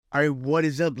All right, what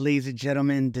is up, ladies and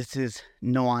gentlemen? This is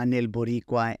Noan El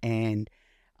Boricua, and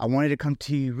I wanted to come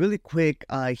to you really quick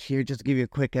here just to give you a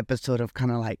quick episode of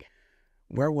kind of like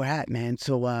where we're at, man.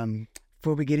 So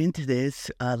before we get into this,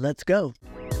 let's go.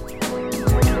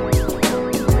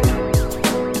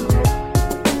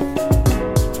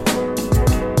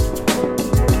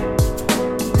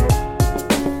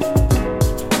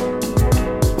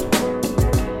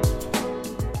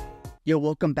 Yo,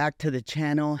 welcome back to the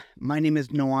channel. My name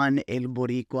is Noan El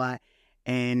Boricua,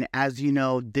 and as you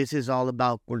know, this is all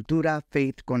about cultura,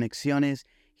 faith, conexiones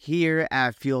here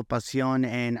at Fuel Pasión,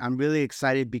 and I'm really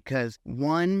excited because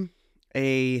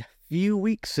a few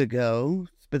weeks ago,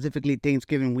 specifically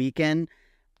Thanksgiving weekend,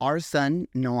 our son,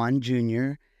 Noan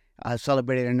Jr.,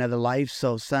 celebrated another life.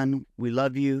 So, son, we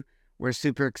love you. We're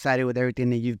super excited with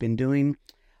everything that you've been doing.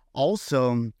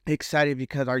 Also excited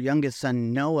because our youngest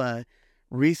son, Noah,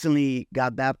 recently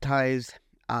got baptized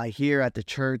here at the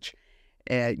church,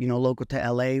 local to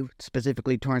LA,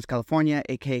 specifically Torrance, California,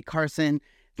 aka Carson.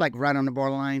 It's like right on the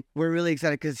borderline. We're really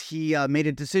excited because he made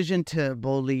a decision to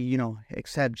boldly,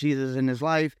 accept Jesus in his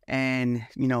life, and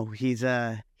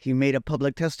he made a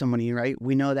public testimony. Right?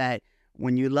 We know that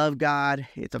when you love God,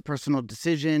 it's a personal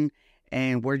decision,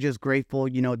 and we're just grateful.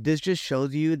 This just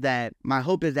shows you that my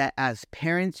hope is that as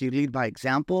parents, you lead by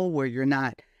example, where you're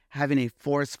not having a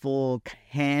forceful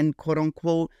hand, quote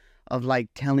unquote, of like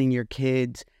telling your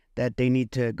kids that they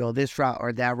need to go this route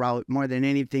or that route. More than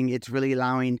anything, it's really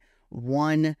allowing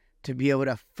one to be able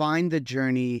to find the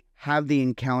journey, have the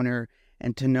encounter,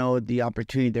 and to know the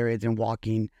opportunity there is in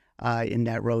walking in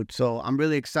that road. So I'm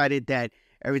really excited that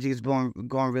everything is going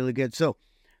really good. So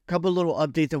a couple little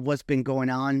updates of what's been going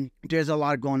on. There's a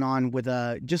lot going on with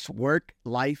just work,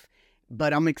 life,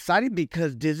 but I'm excited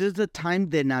because this is the time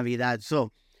de Navidad.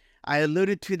 So I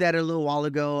alluded to that a little while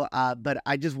ago, but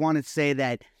I just want to say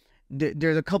that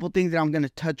there's a couple things that I'm going to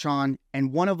touch on,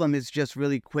 and one of them is just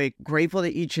really quick. Grateful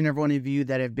to each and every one of you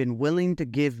that have been willing to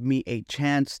give me a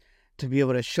chance to be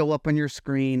able to show up on your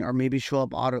screen, or maybe show up,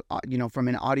 from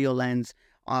an audio lens,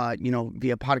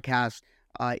 via podcast,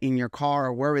 in your car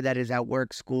or wherever that is, at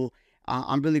work, school.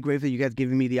 I'm really grateful you guys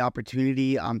giving me the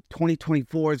opportunity.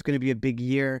 2024 is going to be a big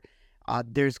year.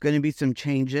 There's going to be some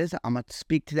changes. I'm going to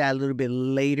speak to that a little bit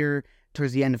later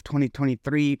towards the end of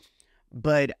 2023.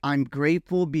 But I'm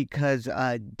grateful because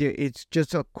it's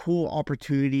just a cool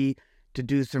opportunity to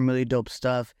do some really dope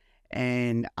stuff.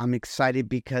 And I'm excited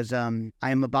because I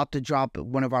am about to drop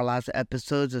one of our last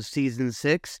episodes of season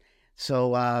 6.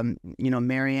 So,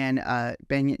 Marianne,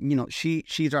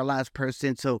 she's our last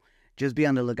person. So just be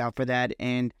on the lookout for that.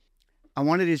 And I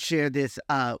wanted to share this.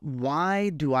 Why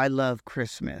do I love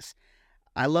Christmas?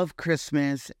 I love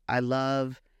Christmas. I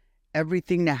love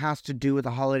everything that has to do with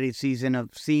the holiday season, of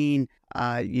seeing,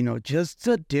 just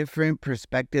a different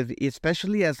perspective,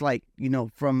 especially as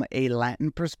from a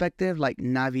Latin perspective, like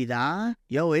Navidad.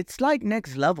 Yo, it's like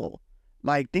next level.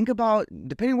 Like, think about,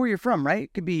 depending where you're from, right?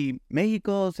 It could be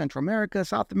Mexico, Central America,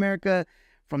 South America,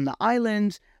 from the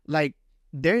islands. Like,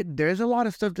 there's a lot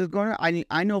of stuff that's going on.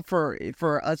 I know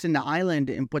for us in the island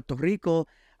in Puerto Rico,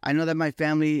 I know that my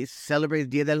family celebrates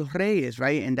Dia de los Reyes,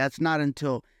 right? And that's not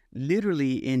until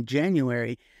literally in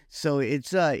January. So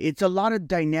it's a lot of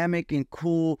dynamic and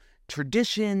cool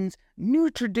traditions,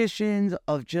 new traditions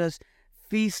of just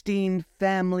feasting,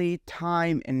 family,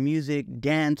 time, and music,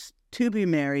 dance, to be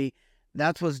merry.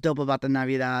 That's what's dope about the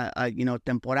Navidad,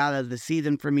 temporada, the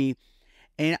season for me.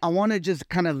 And I want to just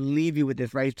kind of leave you with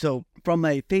this, right? So from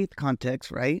a faith context,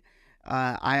 right?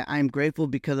 I'm grateful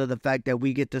because of the fact that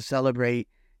we get to celebrate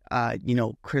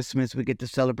Christmas. We get to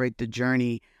celebrate the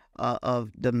journey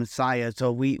of the Messiah.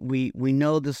 So we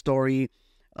know the story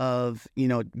of,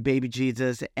 baby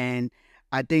Jesus. And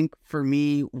I think for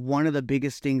me, one of the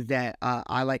biggest things that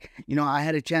I like, I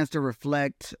had a chance to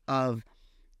reflect of,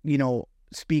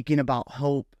 speaking about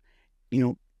hope,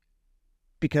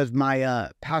 because my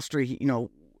pastor,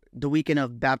 the weekend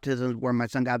of baptism where my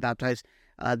son got baptized,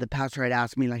 the pastor had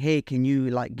asked me, like, hey, can you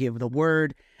give the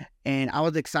word? And I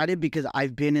was excited because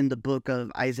I've been in the book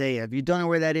of Isaiah. If you don't know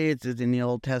where that is, it's in the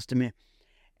Old Testament.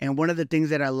 And one of the things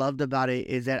that I loved about it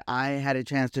is that I had a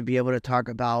chance to be able to talk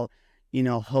about,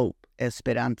 hope,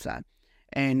 esperanza.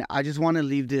 And I just want to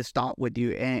leave this thought with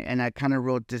you. And I kind of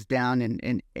wrote this down,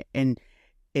 and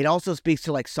it also speaks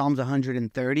to Psalms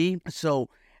 130. So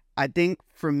I think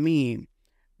for me,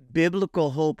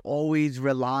 biblical hope always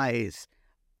relies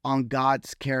on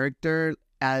God's character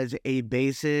as a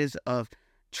basis of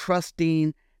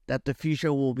trusting that the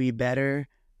future will be better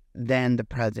than the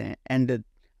present. And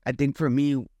I think for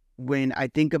me, when I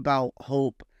think about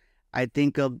hope, I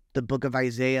think of the book of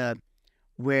Isaiah,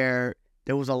 where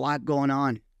there was a lot going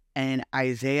on. And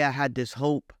Isaiah had this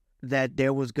hope that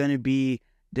there was going to be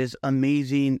this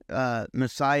amazing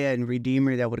Messiah and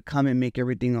Redeemer that would come and make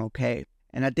everything okay.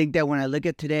 And I think that when I look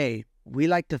at today, we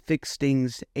like to fix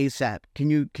things ASAP. Can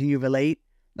you relate?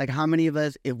 Like, how many of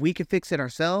us, if we could fix it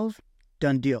ourselves,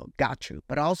 done deal, got you.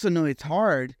 But I also know it's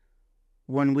hard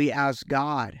when we ask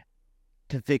God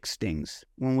to fix things,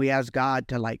 when we ask God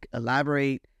to like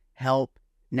elaborate, help,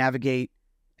 navigate,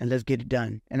 and let's get it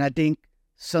done. And I think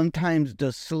sometimes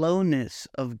the slowness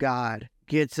of God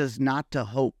gets us not to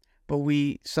hope, but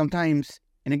we sometimes,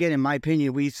 and again, in my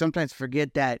opinion, we sometimes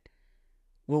forget that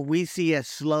what we see as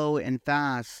slow and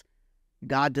fast,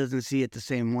 God doesn't see it the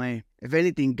same way. If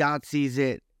anything, God sees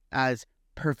it as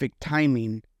perfect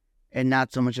timing and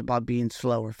not so much about being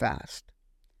slow or fast.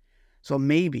 So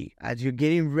maybe as you're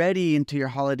getting ready into your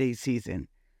holiday season,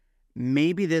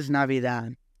 maybe this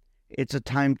Navidad, it's a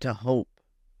time to hope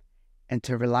and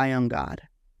to rely on God.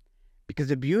 Because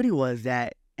the beauty was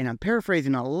that, and I'm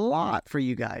paraphrasing a lot for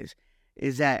you guys,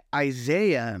 is that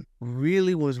Isaiah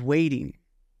really was waiting.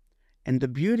 And the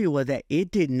beauty was that it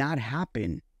did not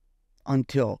happen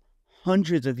until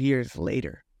hundreds of years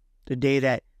later, the day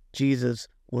that Jesus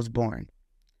was born.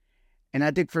 And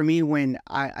I think for me, when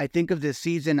I think of this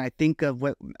season, I think of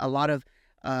what a lot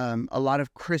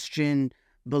of Christian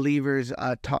believers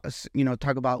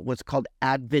talk about what's called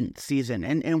Advent season.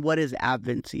 And what is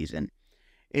Advent season?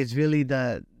 It's really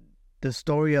the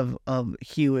story of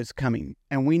He who is coming.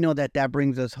 And we know that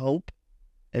brings us hope,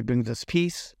 it brings us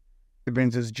peace, it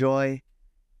brings us joy,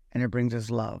 and it brings us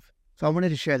love. So I wanted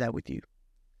to share that with you.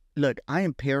 Look, I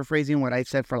am paraphrasing what I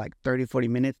said for like 30, 40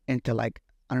 minutes into like,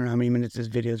 I don't know how many minutes this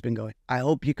video has been going. I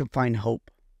hope you can find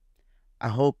hope. I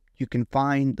hope you can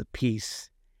find the peace.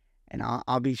 And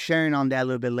I'll be sharing on that a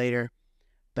little bit later.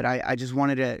 But I just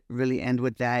wanted to really end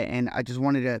with that. And I just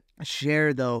wanted to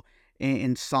share, though,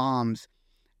 in Psalms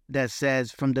that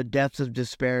says, from the depths of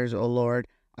despair, O Lord,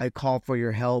 I call for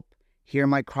your help. Hear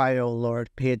my cry, O Lord.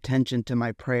 Pay attention to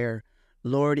my prayer.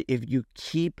 Lord, if you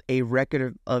keep a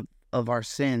record of our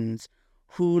sins,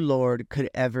 who, Lord, could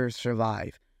ever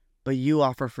survive? But you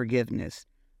offer forgiveness,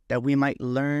 that we might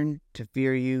learn to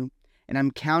fear you. And I'm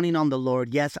counting on the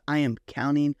Lord. Yes, I am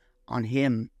counting on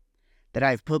Him, that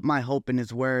I've put my hope in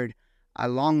His word. I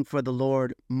long for the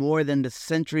Lord more than the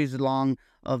centuries long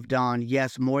of dawn.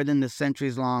 Yes, more than the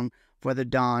centuries long for the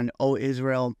dawn. O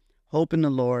Israel, hope in the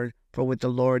Lord, for with the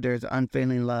Lord there is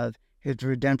unfailing love. His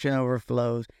redemption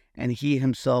overflows, and He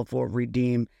Himself will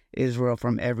redeem Israel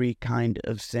from every kind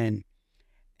of sin.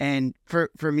 And for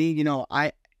me,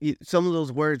 some of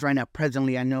those words right now,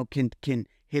 presently, I know can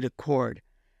hit a chord.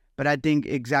 But I think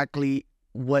exactly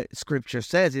what Scripture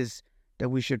says is that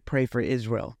we should pray for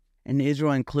Israel. And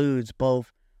Israel includes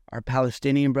both our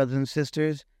Palestinian brothers and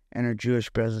sisters and our Jewish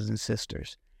brothers and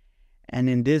sisters. And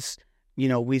in this,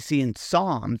 we see in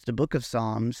Psalms, the book of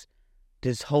Psalms,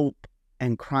 this hope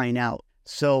and crying out.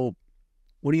 So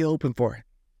what are you hoping for?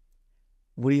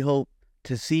 What do you hope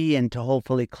to see and to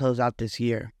hopefully close out this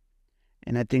year?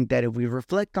 And I think that if we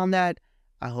reflect on that,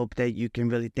 I hope that you can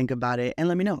really think about it and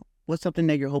let me know what's something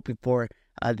that you're hoping for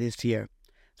this year.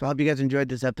 So I hope you guys enjoyed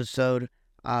this episode.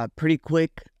 Pretty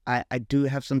quick. I do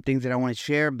have some things that I want to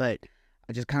share, but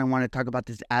I just kind of want to talk about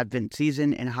this Advent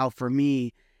season and how for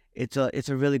me, it's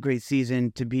a really great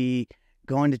season to be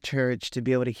going to church, to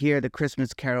be able to hear the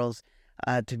Christmas carols,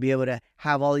 to be able to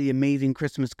have all the amazing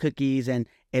Christmas cookies and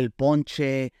el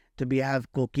ponche, to have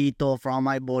coquito for all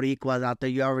my boricuas out there,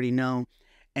 you already know.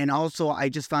 And also, I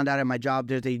just found out at my job,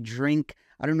 there's a drink,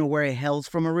 I don't know where it hails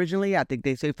from originally, I think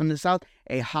they say from the South,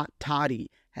 a hot toddy.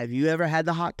 Have you ever had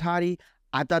the hot toddy?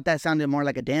 I thought that sounded more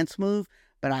like a dance move,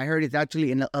 but I heard it's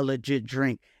actually a legit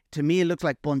drink. To me, it looks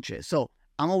like ponche. So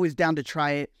I'm always down to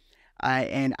try it.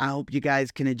 And I hope you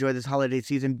guys can enjoy this holiday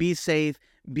season. Be safe.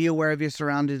 Be aware of your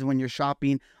surroundings when you're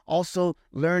shopping. Also,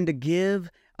 learn to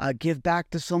give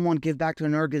back to someone, give back to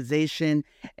an organization.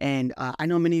 And I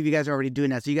know many of you guys are already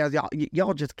doing that. So you guys,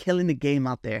 y'all just killing the game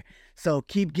out there. So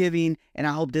keep giving. And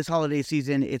I hope this holiday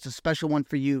season, it's a special one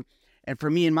for you. And for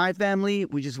me and my family,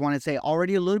 we just want to say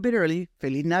already a little bit early,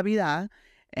 Feliz Navidad.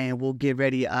 And we'll get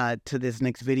ready to this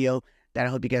next video that I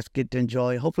hope you guys get to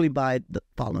enjoy, hopefully by the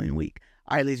following week.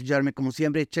 All right, ladies and gentlemen, como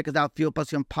siempre, check us out,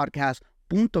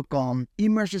 fuelpasionpodcast.com.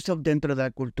 Immerse yourself dentro de la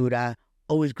cultura.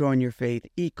 Always grow in your faith.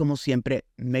 Y como siempre,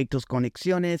 make tus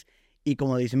conexiones. Y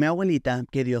como dice mi abuelita,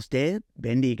 que Dios te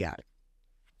bendiga.